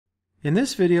In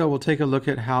this video, we'll take a look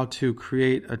at how to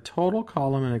create a total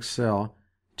column in Excel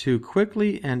to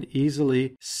quickly and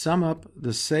easily sum up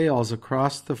the sales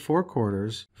across the four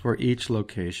quarters for each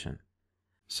location.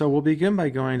 So we'll begin by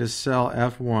going to cell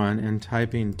F1 and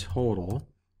typing total.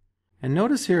 And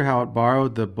notice here how it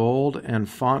borrowed the bold and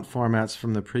font formats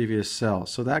from the previous cell,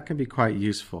 so that can be quite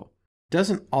useful. It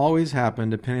doesn't always happen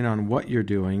depending on what you're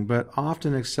doing, but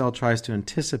often Excel tries to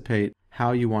anticipate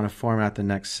how you want to format the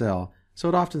next cell, so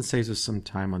it often saves us some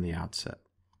time on the outset.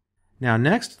 Now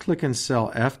next, click in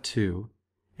cell F2,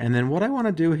 and then what I want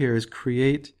to do here is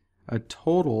create a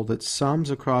total that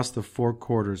sums across the four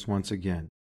quarters once again.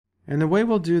 And the way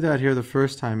we'll do that here the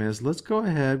first time is, let's go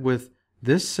ahead with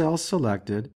this cell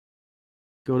selected,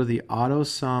 go to the Auto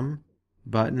Sum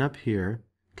button up here,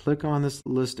 click on this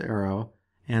list arrow,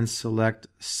 and select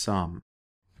Sum.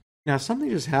 Now something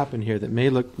just happened here that may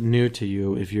look new to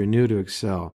you if you're new to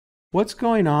Excel. What's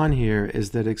going on here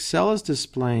is that Excel is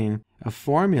displaying a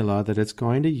formula that it's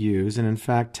going to use, and in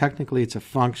fact technically it's a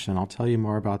function. I'll tell you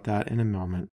more about that in a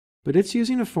moment. But it's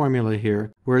using a formula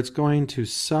here where it's going to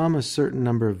sum a certain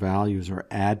number of values or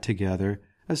add together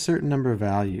a certain number of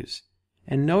values.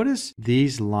 And notice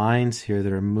these lines here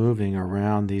that are moving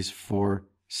around these four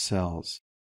cells.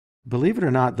 Believe it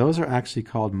or not, those are actually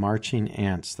called marching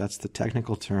ants. That's the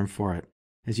technical term for it.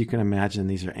 As you can imagine,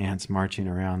 these are ants marching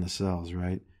around the cells,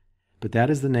 right? But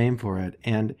that is the name for it.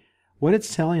 And what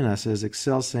it's telling us is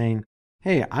Excel saying,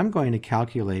 hey, I'm going to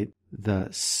calculate the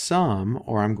sum,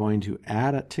 or I'm going to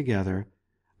add it together,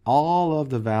 all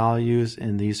of the values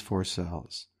in these four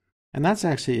cells. And that's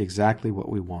actually exactly what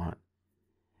we want.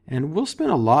 And we'll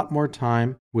spend a lot more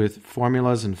time with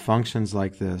formulas and functions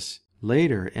like this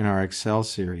later in our Excel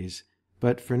series.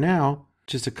 But for now,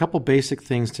 just a couple basic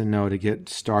things to know to get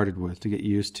started with, to get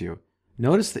used to.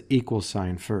 Notice the equal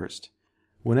sign first.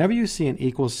 Whenever you see an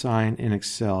equal sign in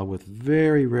Excel, with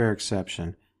very rare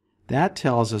exception, that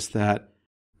tells us that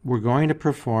we're going to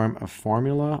perform a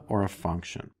formula or a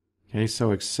function. Okay,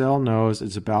 so Excel knows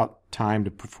it's about time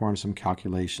to perform some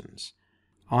calculations.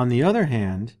 On the other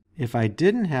hand, if I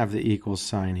didn't have the equal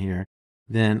sign here,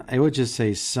 then I would just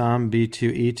say sum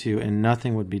B2 E2 and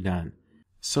nothing would be done.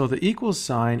 So the equal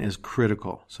sign is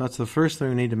critical. So that's the first thing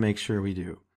we need to make sure we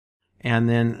do. And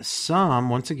then sum,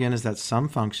 once again, is that sum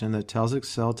function that tells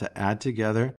Excel to add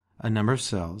together a number of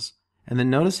cells. And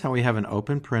then notice how we have an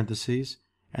open parentheses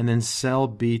and then cell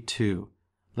B2.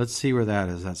 Let's see where that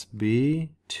is. That's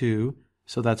B2.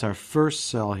 So that's our first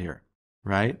cell here,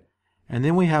 right? And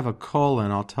then we have a colon.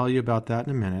 I'll tell you about that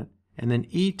in a minute. And then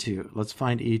E2. Let's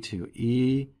find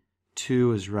E2.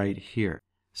 E2 is right here.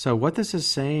 So what this is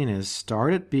saying is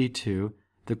start at B2.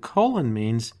 The colon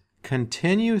means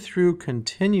continue through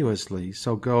continuously,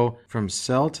 so go from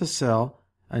cell to cell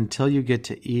until you get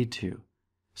to E2.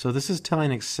 So this is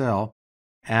telling Excel,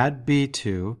 add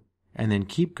B2, and then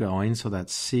keep going, so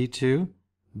that's C2,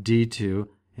 D2,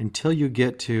 until you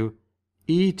get to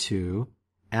E2,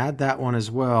 add that one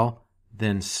as well,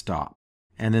 then stop.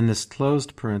 And then this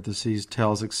closed parentheses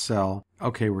tells Excel,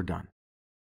 okay, we're done.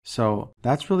 So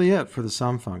that's really it for the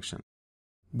sum function.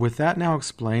 With that now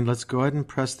explained, let's go ahead and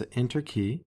press the Enter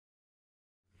key.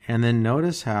 And then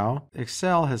notice how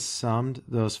Excel has summed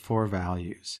those four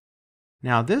values.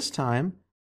 Now this time,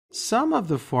 some of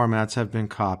the formats have been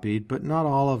copied, but not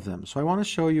all of them. So I want to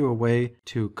show you a way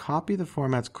to copy the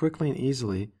formats quickly and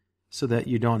easily so that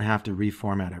you don't have to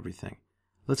reformat everything.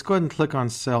 Let's go ahead and click on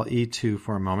cell E2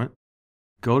 for a moment.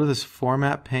 Go to this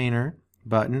Format Painter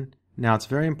button. Now it's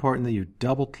very important that you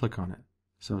double click on it.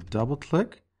 So double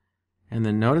click, and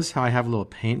then notice how I have a little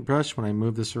paintbrush when I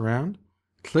move this around.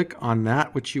 Click on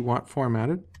that which you want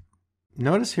formatted.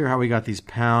 Notice here how we got these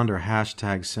pound or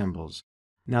hashtag symbols.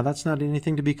 Now that's not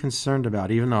anything to be concerned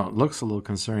about, even though it looks a little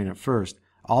concerning at first.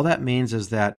 All that means is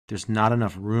that there's not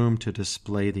enough room to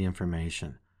display the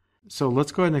information. So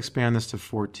let's go ahead and expand this to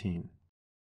 14.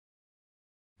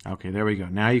 Okay, there we go.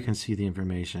 Now you can see the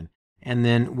information. And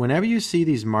then whenever you see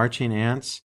these marching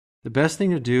ants, the best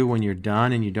thing to do when you're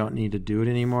done and you don't need to do it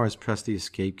anymore is press the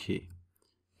Escape key.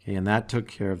 Okay, and that took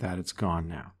care of that. It's gone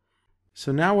now.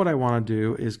 So now what I want to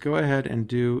do is go ahead and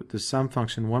do the sum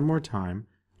function one more time.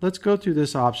 Let's go through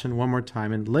this option one more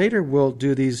time, and later we'll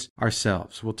do these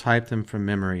ourselves. We'll type them from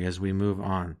memory as we move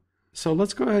on. So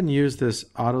let's go ahead and use this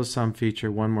auto sum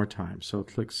feature one more time. So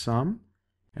click sum,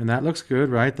 and that looks good,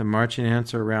 right? The marching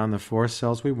ants are around the four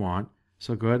cells we want.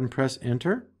 So go ahead and press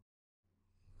Enter.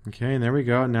 Okay, and there we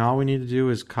go. Now all we need to do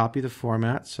is copy the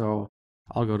format. So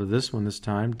I'll go to this one this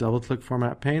time. Double click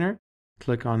Format Painter,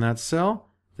 click on that cell,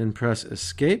 then press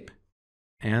Escape,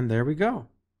 and there we go.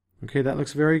 Okay, that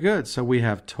looks very good. So we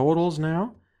have totals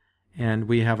now, and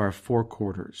we have our four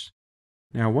quarters.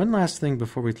 Now, one last thing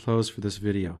before we close for this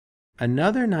video.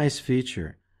 Another nice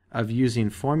feature of using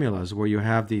formulas where you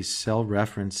have these cell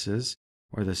references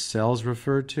or the cells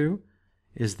referred to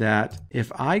is that if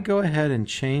I go ahead and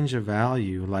change a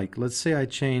value, like let's say I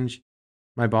change,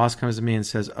 my boss comes to me and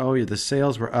says, oh, the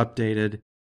sales were updated.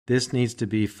 This needs to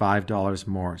be $5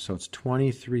 more. So it's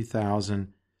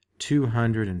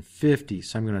 $23,250.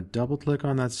 So I'm going to double click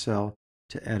on that cell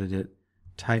to edit it,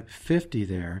 type 50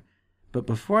 there. But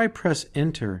before I press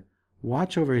enter,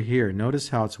 watch over here. Notice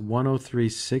how it's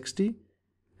 103.60.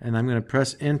 And I'm going to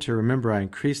press enter. Remember, I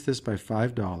increased this by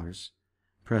 $5.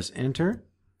 Press enter.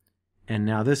 And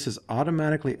now this is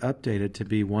automatically updated to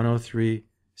be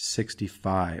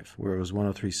 103.65, where it was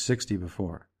 103.60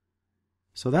 before.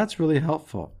 So that's really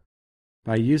helpful.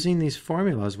 By using these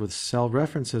formulas with cell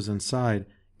references inside,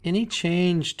 any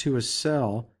change to a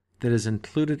cell that is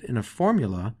included in a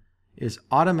formula is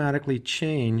automatically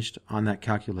changed on that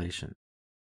calculation.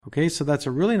 Okay, so that's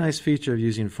a really nice feature of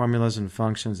using formulas and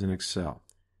functions in Excel.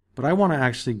 But I want to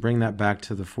actually bring that back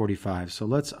to the 45. So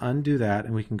let's undo that,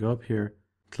 and we can go up here,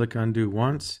 click undo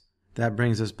once. That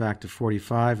brings us back to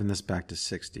 45 and this back to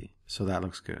 60. So that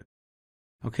looks good.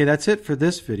 Okay, that's it for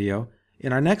this video.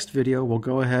 In our next video, we'll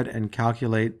go ahead and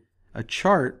calculate a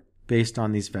chart based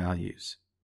on these values.